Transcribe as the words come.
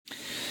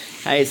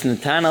Hi, it's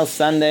Natanel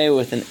Sunday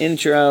with an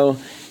intro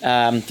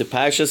to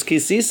Parshas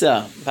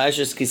Kisisa.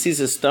 Parshas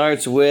Kisisa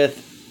starts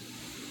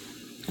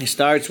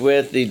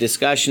with the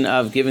discussion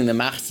of giving the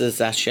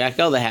machzas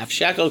shekel, the half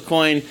shekel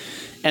coin,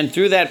 and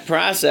through that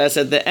process,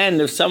 at the end,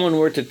 if someone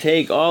were to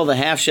take all the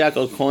half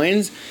shekel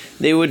coins,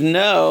 they would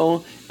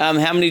know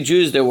how many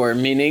Jews there were.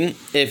 Meaning,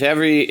 if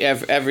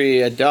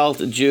every adult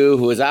Jew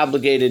who was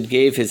obligated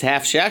gave his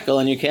half shekel,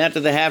 and you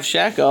counted the half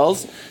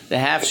shekels, the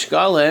half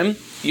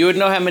shkalim, you would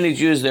know how many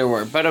Jews there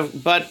were.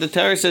 But the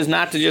Torah says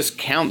not to just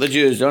count the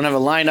Jews. Don't have a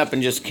lineup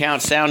and just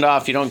count, sound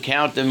off. You don't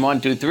count them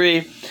 1, 2,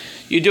 3.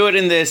 You do it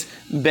in this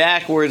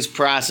backwards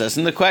process.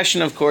 And the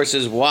question, of course,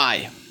 is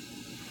why?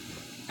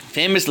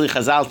 Famously,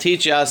 Chazal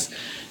teach us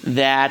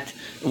that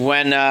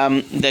when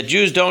that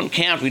Jews don't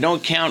count, we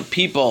don't count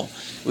people.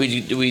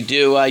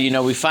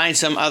 We find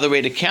some other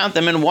way to count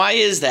them, and why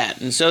is that?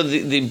 And so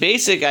the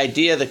basic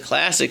idea, the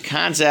classic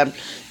concept,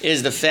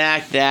 is the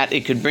fact that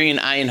it could bring an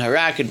ayin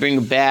hara, it could bring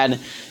a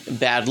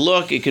bad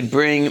look, it could,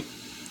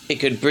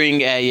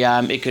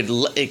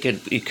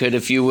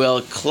 if you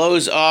will,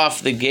 close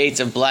off the gates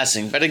of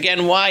blessing. But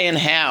again, why and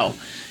how?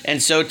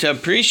 And so to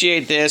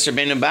appreciate this,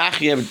 Rabbeinu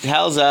Bachya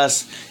tells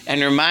us and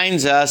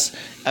reminds us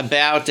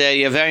about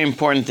a very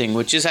important thing,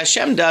 which is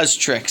Hashem does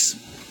tricks.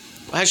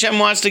 Hashem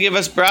wants to give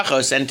us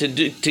brachos, and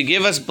to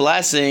give us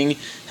blessing,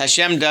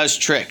 Hashem does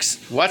tricks.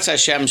 What's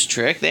Hashem's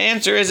trick? The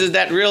answer is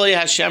that really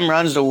Hashem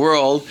runs the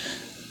world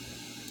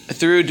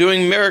through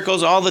doing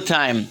miracles all the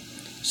time.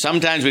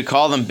 Sometimes we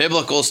call them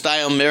biblical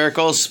style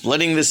miracles,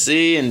 splitting the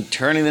sea and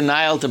turning the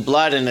Nile to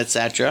blood and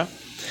etc.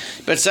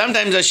 But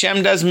sometimes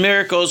Hashem does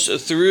miracles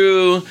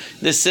through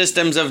the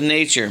systems of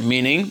nature,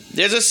 meaning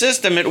there's a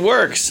system, it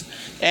works.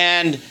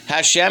 And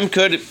Hashem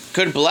could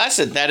bless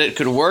it, that it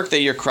could work,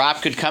 that your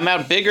crop could come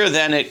out bigger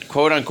than it,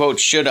 quote unquote,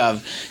 should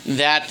have,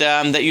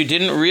 that you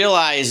didn't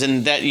realize,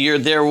 and that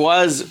there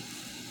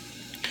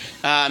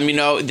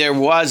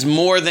was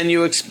more than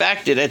you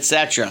expected,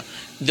 etc.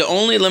 The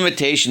only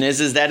limitation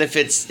is that if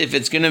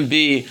it's going to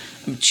be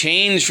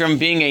changed from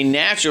being a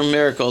natural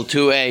miracle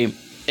to a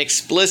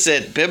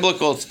explicit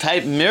biblical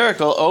type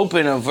miracle,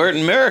 open, overt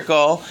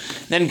miracle,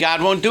 then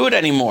God won't do it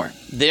anymore.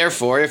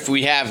 Therefore, if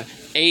we have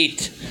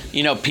 8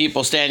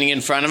 people standing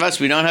in front of us,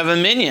 we don't have a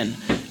minyan.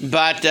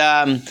 But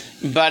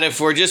if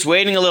we're just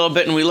waiting a little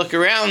bit and we look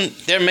around,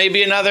 there may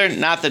be another.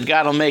 Not that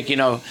God will make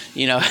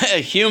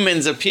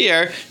humans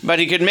appear, but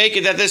He could make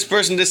it that this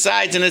person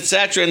decides and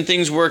etc. and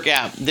things work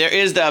out. There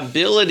is the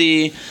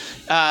ability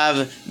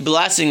of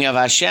blessing of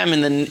Hashem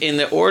in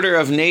the order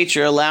of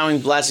nature, allowing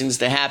blessings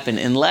to happen,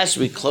 unless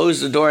we close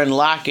the door and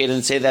lock it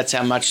and say that's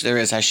how much there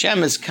is.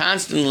 Hashem is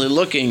constantly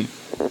looking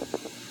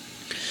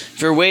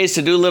for ways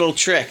to do little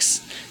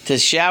tricks, to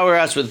shower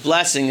us with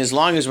blessing as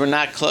long as we're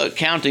not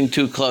counting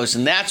too close.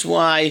 And that's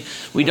why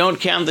we don't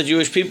count the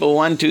Jewish people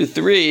 1, 2,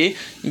 3,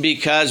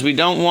 because we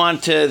don't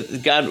want to,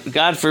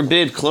 God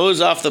forbid,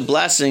 close off the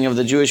blessing of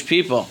the Jewish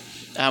people.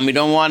 We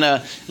don't want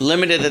to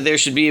limit it that there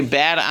should be a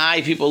bad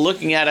eye, people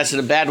looking at us in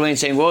a bad way and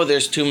saying, whoa,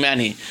 there's too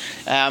many.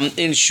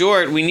 In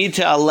short, we need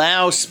to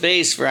allow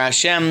space for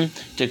Hashem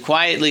to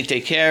quietly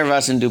take care of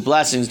us and do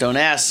blessings. Don't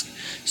ask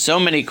so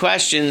many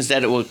questions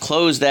that it will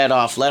close that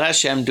off. Let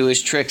Hashem do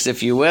His tricks,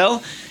 if you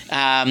will,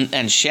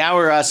 and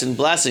shower us in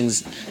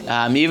blessings,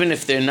 even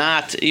if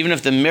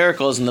the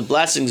miracles and the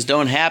blessings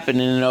don't happen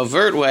in an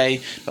overt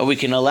way, but we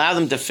can allow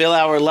them to fill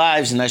our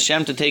lives and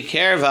Hashem to take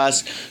care of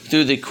us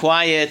through the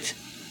quiet,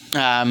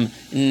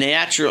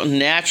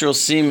 natural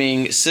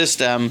seeming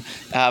system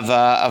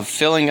of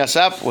filling us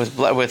up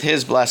with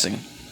His blessing.